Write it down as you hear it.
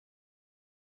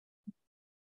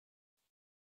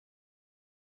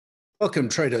Welcome,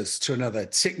 traders, to another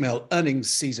Tickmill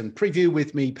earnings season preview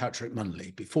with me, Patrick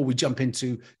Munley. Before we jump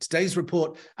into today's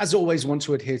report, as always, want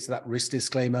to adhere to that risk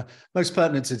disclaimer. Most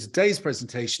pertinent to today's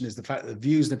presentation is the fact that the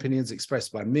views and opinions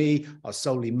expressed by me are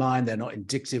solely mine. They're not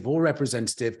indicative or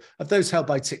representative of those held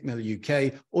by Tickmill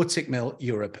UK or Tickmill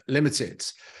Europe Limited.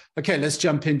 Okay, let's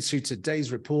jump into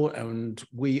today's report, and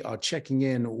we are checking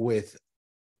in with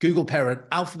Google parent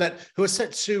Alphabet, who are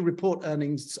set to report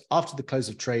earnings after the close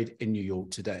of trade in New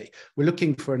York today. We're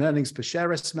looking for an earnings per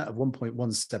share estimate of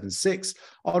 1.176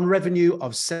 on revenue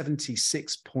of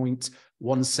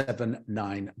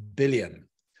 76.179 billion.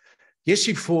 The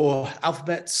issue for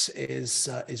Alphabet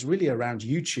is really around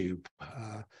YouTube.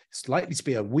 It's likely to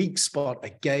be a weak spot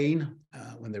again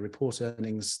when they report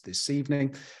earnings this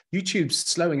evening. YouTube's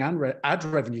slowing ad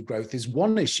revenue growth is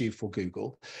one issue for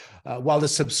Google, while the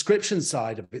subscription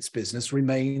side of its business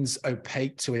remains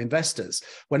opaque to investors.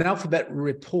 When Alphabet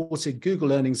reported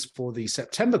Google earnings for the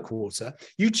September quarter,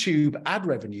 YouTube ad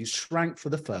revenues shrank for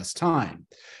the first time.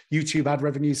 YouTube ad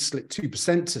revenues slipped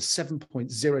 2% to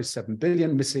 7.07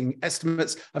 billion, missing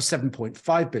estimates of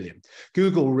 7.5 billion.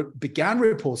 Google began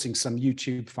reporting some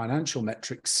YouTube financial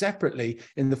metrics separately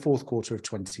in the fourth quarter of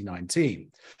 2019.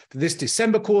 For this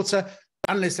December quarter,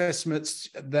 analyst estimates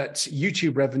that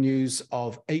YouTube revenues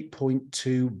of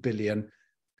 8.2 billion,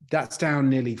 that's down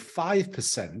nearly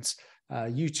 5%.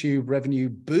 YouTube revenue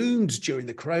boomed during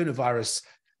the coronavirus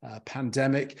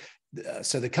pandemic.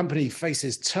 So the company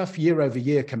faces tough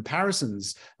year-over-year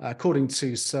comparisons, according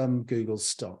to some Google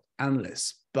stock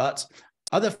analysts. But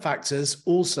other factors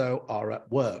also are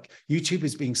at work. YouTube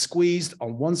is being squeezed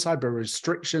on one side by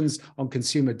restrictions on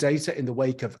consumer data in the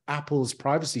wake of Apple's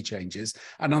privacy changes,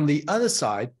 and on the other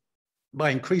side,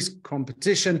 by increased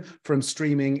competition from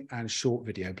streaming and short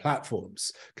video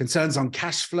platforms. Concerns on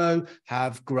cash flow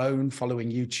have grown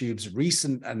following YouTube's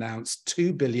recent announced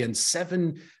 $2 billion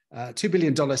seven-year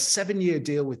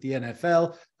deal with the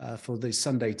NFL for the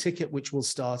Sunday Ticket, which will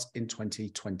start in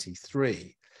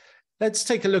 2023. Let's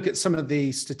take a look at some of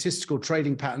the statistical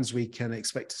trading patterns we can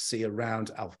expect to see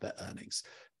around Alphabet earnings.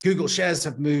 Google shares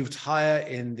have moved higher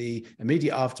in the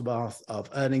immediate aftermath of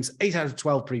earnings, 8 out of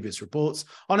 12 previous reports.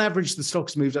 On average, the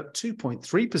stock's moved up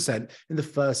 2.3% in the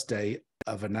first day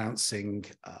of announcing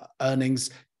earnings.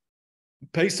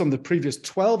 Based on the previous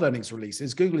 12 earnings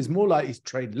releases, Google is more likely to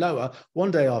trade lower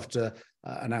one day after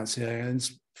announcing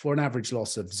earnings for an average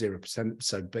loss of 0%,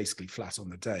 so basically flat on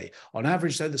the day. On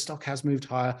average, though, the stock has moved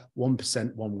higher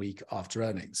 1% 1 week after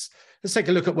earnings. Let's take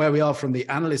a look at where we are from the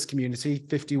analyst community.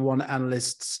 51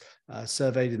 analysts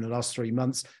surveyed in the last 3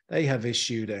 months. They have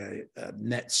issued a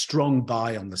net strong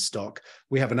buy on the stock.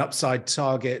 We have an upside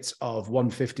target of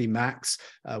 150 max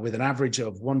with an average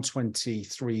of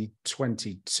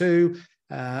 123.22.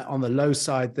 On the low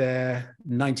side there,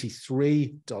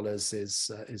 $93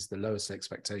 is the lowest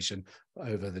expectation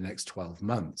over the next 12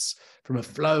 months. From a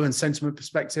flow and sentiment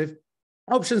perspective,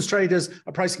 options traders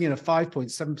are pricing in a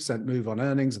 5.7% move on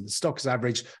earnings, and the stock has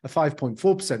averaged a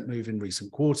 5.4% move in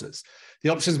recent quarters. The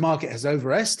options market has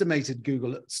overestimated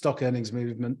Google stock earnings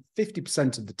movement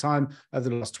 50% of the time over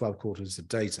the last 12 quarters of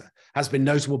data. Has been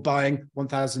notable buying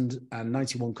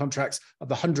 1,091 contracts of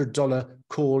the $100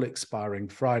 call expiring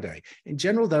Friday. In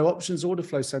general, though, options order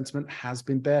flow sentiment has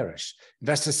been bearish.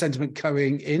 Investor sentiment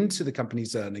going into the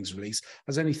company's earnings release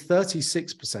has only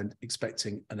 36%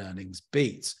 expecting an earnings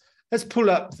beat. Let's pull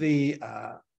up the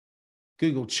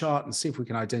Google chart and see if we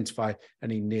can identify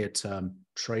any near-term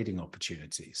trading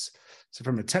opportunities. So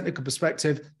from a technical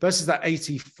perspective, versus that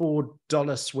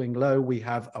 $84 swing low, we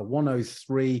have a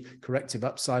 103 corrective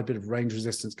upside, bit of range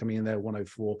resistance coming in there,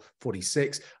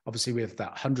 104.46. Obviously, we have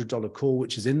that $100 call,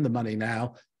 which is in the money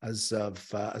now as of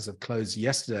close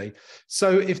yesterday.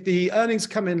 So if the earnings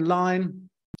come in line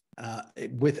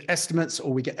with estimates,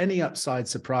 or we get any upside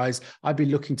surprise, I'd be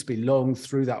looking to be long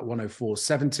through that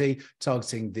 104.70,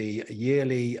 targeting the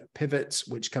yearly pivot,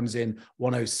 which comes in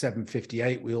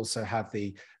 107.58. We also have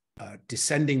the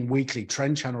descending weekly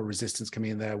trend channel resistance coming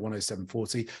in there,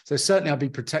 107.40. So certainly I'll be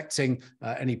protecting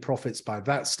any profits by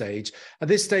that stage. At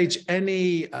this stage,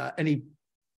 any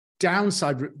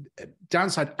downside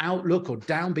outlook or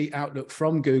downbeat outlook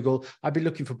from Google, I'd be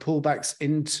looking for pullbacks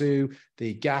into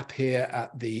the gap here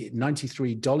at the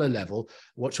 $93 level.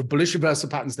 Watch for bullish reversal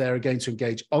patterns there again to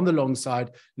engage on the long side,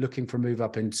 looking for a move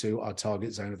up into our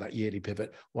target zone of that yearly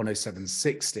pivot,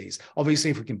 107.60s.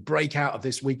 Obviously, if we can break out of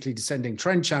this weekly descending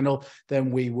trend channel, then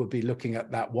we would be looking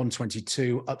at that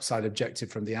 122 upside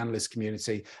objective from the analyst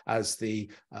community as the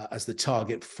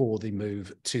target for the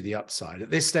move to the upside. At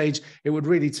this stage, it would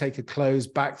really take a close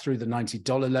back through the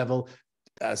 $90 level,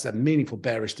 as a meaningful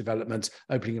bearish development,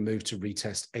 opening a move to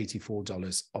retest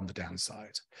 $84 on the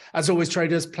downside. As always,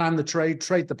 traders, plan the trade,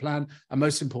 trade the plan, and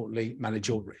most importantly, manage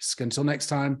your risk. Until next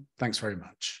time, thanks very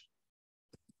much.